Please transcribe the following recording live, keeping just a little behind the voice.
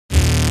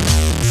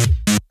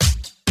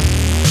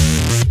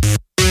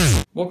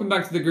Welcome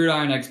back to the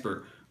Gridiron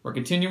Expert. We're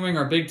continuing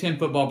our Big Ten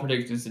football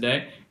predictions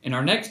today, and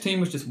our next team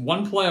was just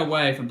one play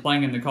away from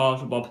playing in the college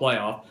football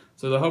playoff,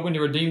 so they're hoping to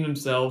redeem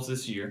themselves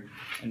this year,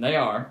 and they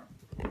are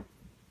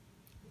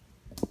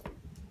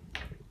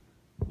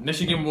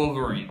Michigan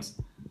Wolverines.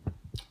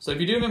 So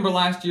if you do remember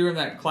last year in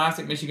that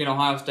classic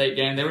Michigan-Ohio State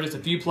game, they were just a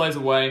few plays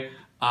away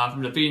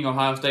from defeating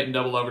Ohio State in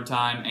double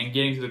overtime and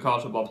getting to the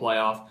college football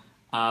playoff.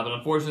 But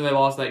unfortunately, they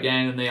lost that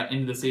game, and they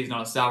ended the season on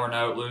a sour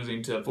note,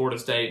 losing to Florida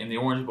State in the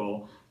Orange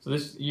Bowl. So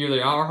this year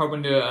they are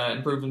hoping to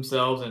improve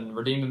themselves and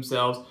redeem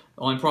themselves.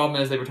 The only problem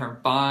is they returned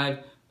 5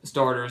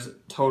 starters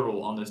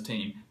total on this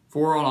team.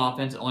 4 on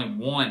offense and only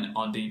 1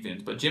 on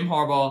defense. But Jim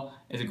Harbaugh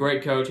is a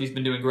great coach. He's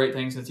been doing great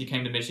things since he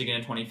came to Michigan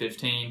in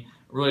 2015.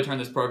 Really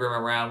turned this program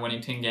around, winning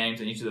 10 games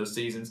in each of those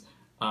seasons.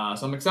 So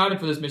I'm excited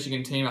for this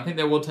Michigan team. I think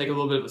they will take a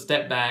little bit of a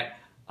step back,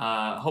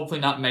 hopefully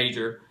not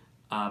major.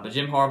 But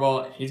Jim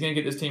Harbaugh, he's going to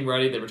get this team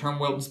ready. They return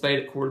Wilton Speight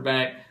at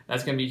quarterback.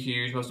 That's going to be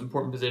huge, most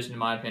important position in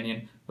my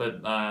opinion.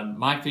 But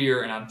my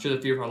fear, and I'm sure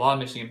the fear for a lot of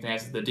Michigan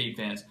fans, is the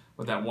defense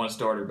with that one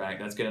starter back.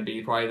 That's going to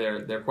be probably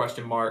their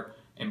question mark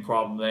and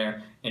problem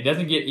there. And it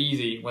doesn't get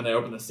easy when they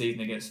open the season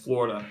against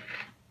Florida,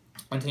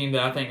 a team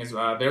that I think is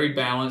very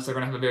balanced. They're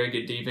going to have a very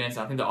good defense.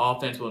 I think the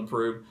offense will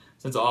improve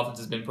since the offense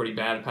has been pretty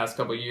bad the past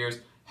couple of years.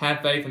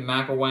 Have faith in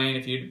McElwain.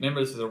 If you remember,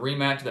 this is a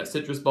rematch of that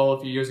Citrus Bowl a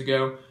few years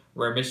ago,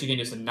 where Michigan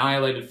just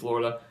annihilated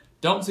Florida.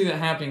 Don't see that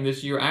happening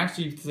this year. I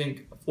actually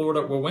think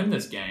Florida will win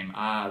this game.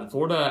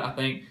 Florida, I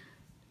think,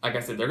 like I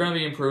said, they're going to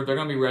be improved. They're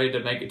going to be ready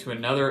to make it to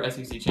another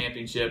SEC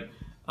championship.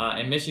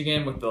 And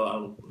Michigan, with the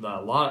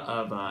lot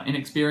of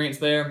inexperience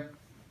there,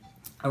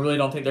 I really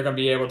don't think they're going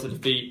to be able to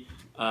defeat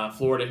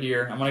Florida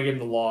here. I'm going to give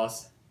them the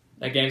loss.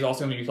 That game's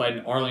also going to be played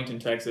in Arlington,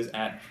 Texas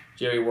at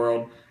Jerry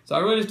World. So I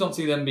really just don't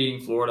see them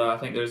beating Florida. I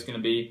think there's going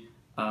to be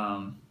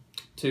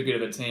too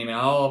good of a team, and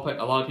a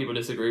lot of people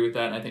disagree with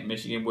that, and I think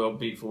Michigan will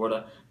beat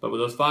Florida. But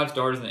with those 5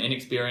 starters and the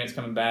inexperience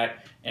coming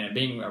back, and it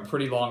being a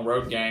pretty long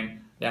road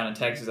game down in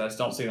Texas, I just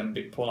don't see them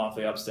pulling off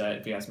the upset,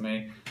 if you ask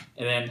me.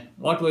 And then,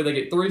 luckily, they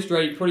get 3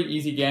 straight pretty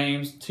easy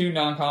games, 2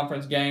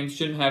 non-conference games.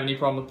 Shouldn't have any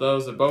problem with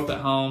those. They're both at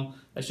home.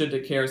 They should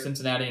take care of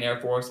Cincinnati and Air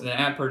Force. And then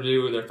at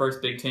Purdue, their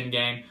first Big Ten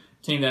game,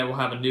 team that will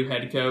have a new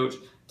head coach,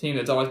 team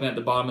that's always been at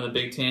the bottom of the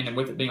Big Ten, and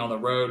with it being on the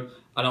road,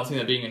 I don't see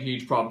that being a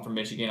huge problem for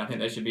Michigan. I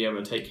think they should be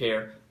able to take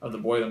care of the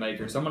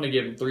Boilermakers. So I'm going to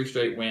give them 3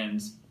 straight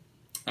wins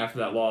after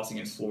that loss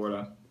against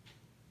Florida.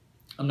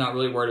 I'm not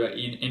really worried about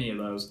any of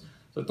those.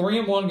 So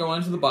 3-1 going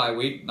into the bye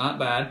week, not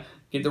bad.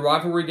 Get the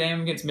rivalry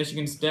game against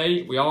Michigan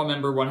State. We all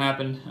remember what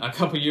happened a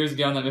couple years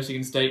ago in that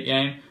Michigan State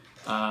game.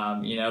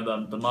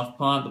 The muff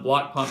punt, the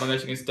block punt by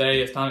Michigan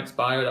State as time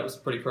expired. That was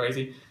pretty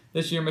crazy.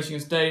 This year,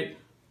 Michigan State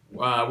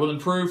will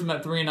improve from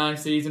that 3-9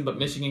 season, but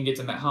Michigan gets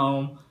them at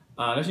home.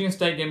 Michigan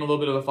State gave them a little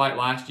bit of a fight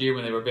last year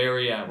when they were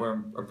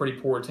were a pretty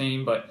poor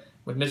team, but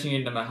with Michigan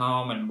getting them at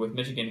home and with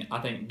Michigan, I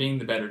think, being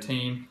the better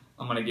team,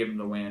 I'm going to give them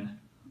the win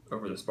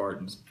over the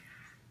Spartans.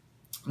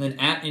 And then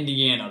at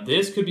Indiana,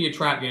 this could be a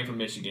trap game for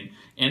Michigan.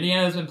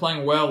 Indiana's been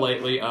playing well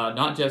lately,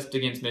 not just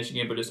against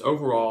Michigan, but just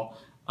overall.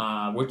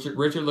 Richard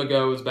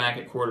Legault is back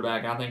at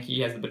quarterback. I think he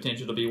has the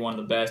potential to be one of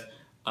the best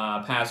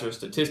passers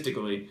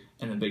statistically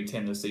in the Big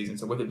Ten this season.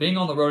 So with it being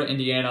on the road at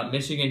Indiana,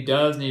 Michigan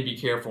does need to be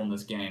careful in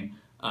this game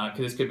because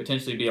this could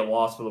potentially be a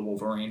loss for the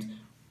Wolverines.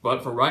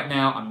 But for right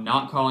now, I'm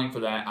not calling for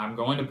that. I'm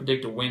going to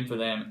predict a win for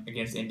them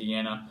against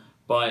Indiana.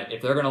 But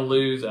if they're going to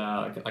lose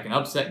like an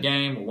upset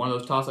game or one of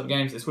those toss-up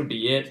games, this would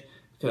be it,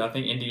 because I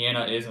think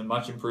Indiana is a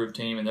much improved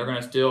team, and they're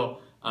going to still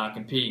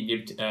compete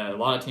and give a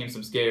lot of teams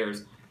some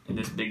scares in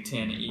this Big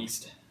Ten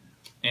East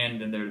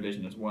and in their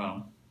division as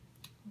well.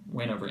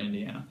 Win over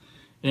Indiana.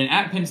 And then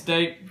at Penn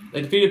State, they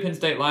defeated Penn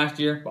State last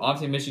year, but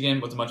obviously Michigan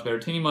was a much better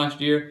team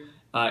last year.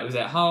 It was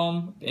at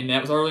home, and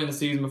that was early in the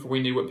season before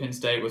we knew what Penn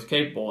State was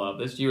capable of.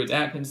 This year it's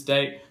at Penn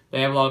State.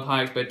 They have a lot of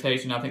high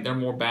expectation. I think they're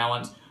more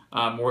balanced,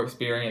 more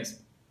experienced.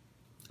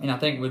 And I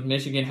think with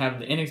Michigan having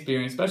the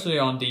inexperience, especially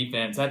on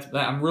defense,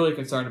 I'm really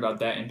concerned about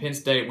that. And Penn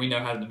State, we know,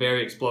 has a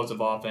very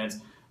explosive offense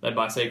led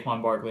by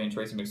Saquon Barkley and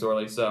Tracy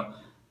McSorley. So,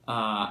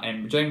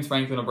 and James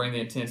Franklin will bring the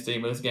intensity.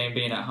 With this game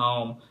being at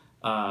home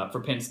for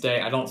Penn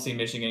State, I don't see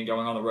Michigan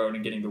going on the road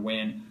and getting the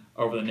win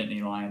over the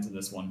Nittany Lions in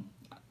this one.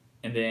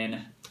 And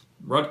then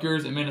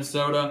Rutgers and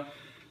Minnesota.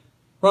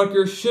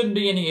 Rutgers shouldn't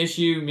be any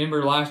issue.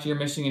 Remember last year,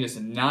 Michigan just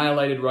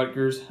annihilated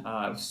Rutgers. It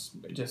was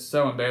just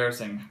so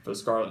embarrassing for the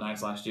Scarlet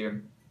Knights last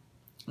year.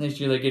 This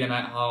year they get them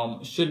at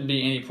home. Shouldn't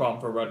be any problem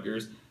for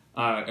Rutgers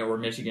or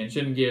Michigan.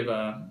 Shouldn't be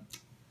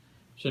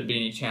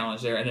any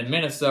challenge there. And then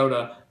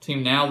Minnesota,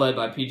 team now led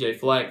by P.J.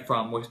 Fleck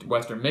from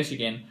Western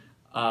Michigan.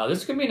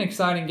 This could be an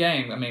exciting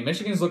game. I mean,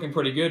 Michigan's looking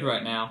pretty good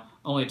right now.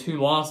 Only 2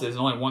 losses and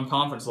only 1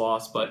 conference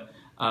loss. But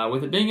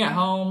with it being at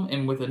home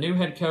and with a new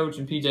head coach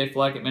and P.J.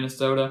 Fleck at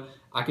Minnesota,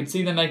 I could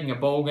see them making a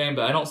bowl game,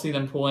 but I don't see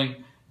them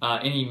pulling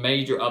any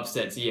major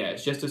upsets yet.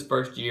 It's just his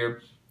first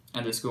year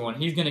at the school, and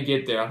he's going to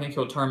get there. I think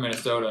he'll turn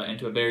Minnesota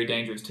into a very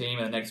dangerous team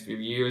in the next few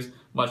years,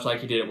 much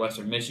like he did at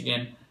Western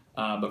Michigan.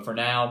 But for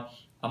now,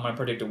 I'm going to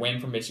predict a win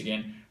for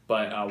Michigan.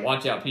 But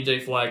watch out,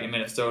 PJ Fleck and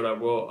Minnesota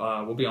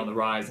will be on the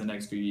rise in the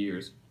next few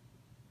years.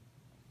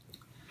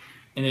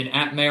 And then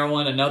at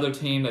Maryland, another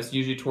team that's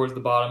usually towards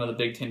the bottom of the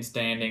Big Ten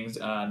standings,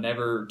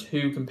 never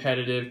too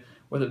competitive.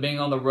 With it being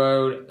on the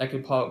road, that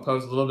could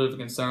pose a little bit of a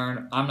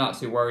concern. I'm not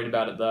too worried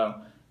about it, though.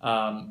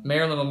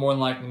 Maryland will more than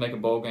likely make a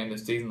bowl game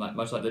this season,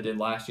 much like they did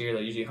last year.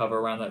 They usually hover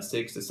around that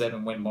 6 to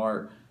 7 win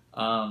mark.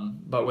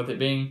 But with it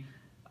being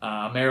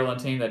a Maryland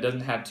team that doesn't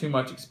have too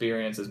much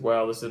experience as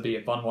well, this will be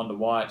a fun one to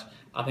watch.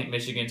 I think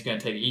Michigan's going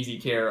to take easy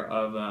care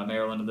of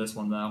Maryland in this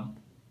one, though.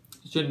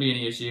 Shouldn't be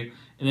any issue.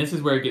 And this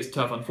is where it gets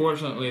tough.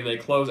 Unfortunately, they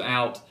close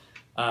out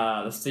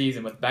the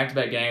season with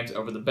back-to-back games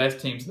over the best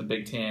teams in the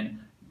Big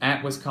Ten.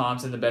 At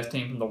Wisconsin, the best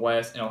team from the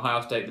West, and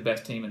Ohio State, the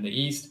best team in the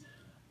East.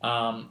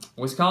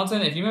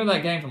 Wisconsin, if you remember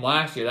that game from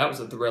last year, that was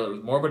a thriller. It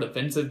was more of a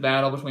defensive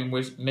battle between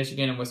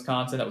Michigan and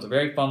Wisconsin. That was a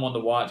very fun one to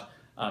watch.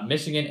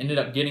 Michigan ended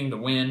up getting the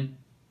win,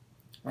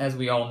 as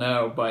we all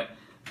know. But,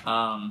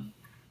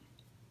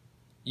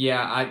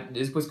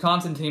 this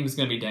Wisconsin team is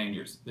going to be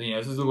dangerous.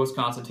 This is a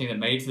Wisconsin team that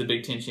made it to the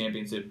Big Ten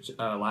championship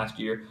last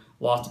year,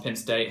 lost to Penn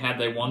State. Had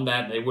they won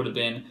that, they would have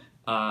been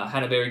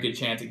had a very good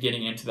chance at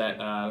getting into that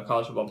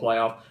college football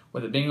playoff.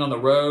 With it being on the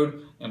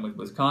road and with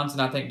Wisconsin,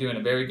 I think, doing a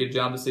very good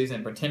job this season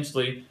and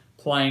potentially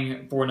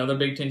playing for another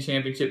Big Ten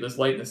championship this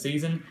late in the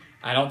season,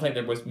 I don't think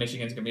that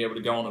Michigan's going to be able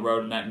to go on the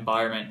road in that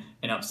environment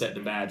and upset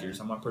the Badgers.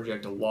 I'm going to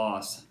project a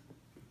loss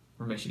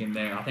for Michigan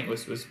there. I think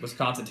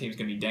Wisconsin team's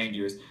going to be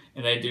dangerous,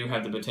 and they do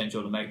have the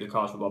potential to make the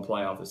college football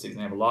playoff this season.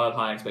 They have a lot of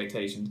high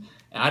expectations,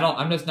 and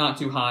I'm just not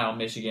too high on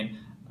Michigan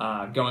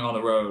going on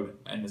the road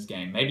in this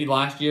game. Maybe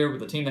last year with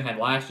the team they had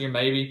last year,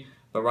 maybe,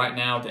 but right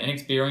now with the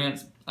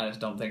inexperience, I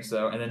just don't think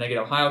so. And then they get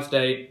Ohio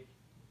State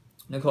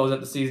to close out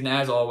the season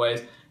as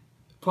always.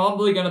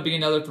 Probably going to be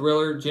another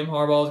thriller. Jim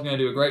Harbaugh is going to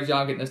do a great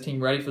job getting this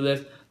team ready for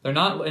this. They're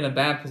not in a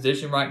bad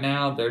position right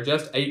now. They're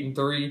just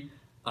 8-3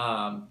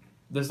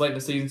 this late in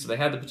the season, so they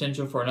have the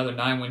potential for another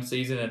 9-win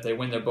season. If they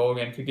win their bowl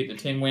game, could get to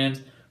 10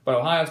 wins. But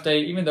Ohio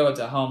State, even though it's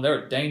at home,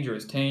 they're a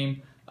dangerous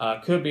team.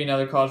 Could be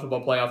another college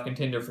football playoff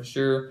contender for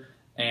sure.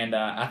 And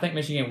I think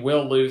Michigan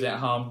will lose at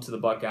home to the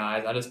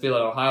Buckeyes. I just feel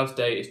that Ohio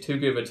State is too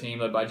good of a team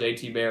led by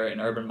J.T. Barrett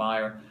and Urban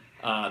Meyer.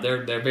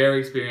 They're very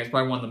experienced,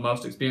 probably one of the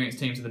most experienced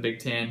teams in the Big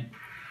Ten.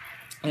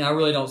 And I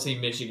really don't see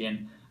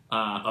Michigan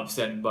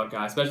upsetting the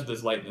Buckeyes, especially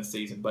this late in the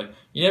season. But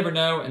you never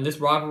know. In this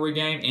rivalry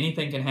game,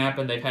 anything can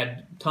happen. They've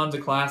had tons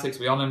of classics.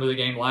 We all remember the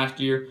game last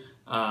year.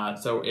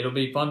 So it'll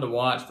be fun to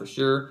watch for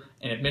sure.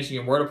 And if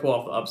Michigan were to pull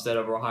off the upset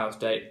over Ohio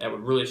State, that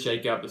would really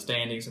shake up the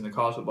standings in the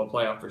college football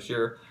playoff for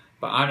sure.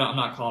 But I'm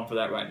not calling for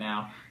that right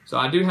now. So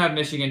I do have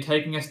Michigan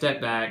taking a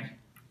step back,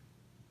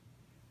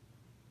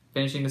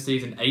 finishing the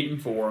season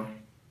 8-4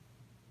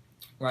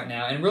 right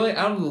now. And really,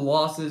 out of the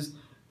losses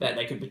that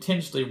they could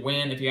potentially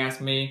win, if you ask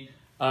me,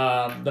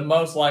 the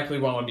most likely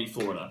one would be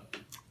Florida.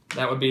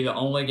 That would be the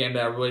only game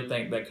that I really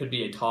think that could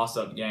be a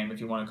toss-up game, if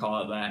you want to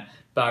call it that.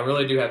 But I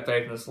really do have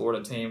faith in this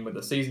Florida team with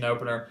the season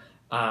opener.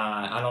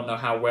 I don't know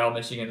how well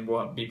Michigan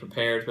will be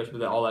prepared, especially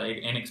with all that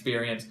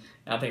inexperience.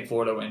 And I think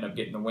Florida will end up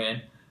getting the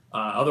win.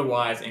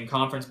 Otherwise, in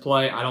conference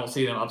play, I don't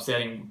see them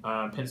upsetting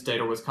Penn State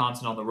or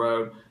Wisconsin on the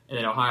road. And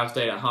then Ohio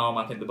State at home,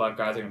 I think the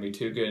Buckeyes are going to be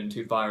too good and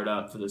too fired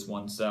up for this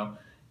one. So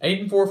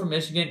 8-4 for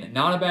Michigan,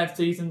 not a bad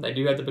season. They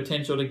do have the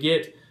potential to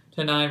get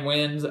to 9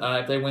 wins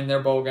if they win their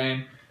bowl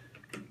game.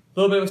 A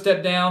little bit of a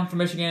step down for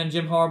Michigan and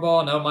Jim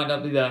Harbaugh. No, it might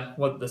not be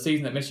the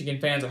season that Michigan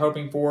fans are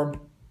hoping for,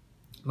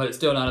 but it's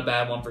still not a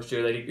bad one for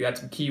sure. They got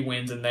some key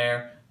wins in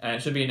there, and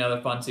it should be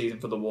another fun season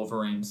for the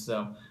Wolverines.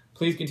 So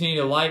please continue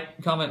to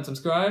like, comment, and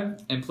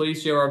subscribe, and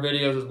please share our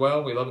videos as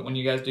well. We love it when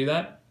you guys do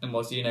that, and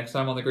we'll see you next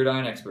time on The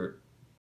Gridiron Expert.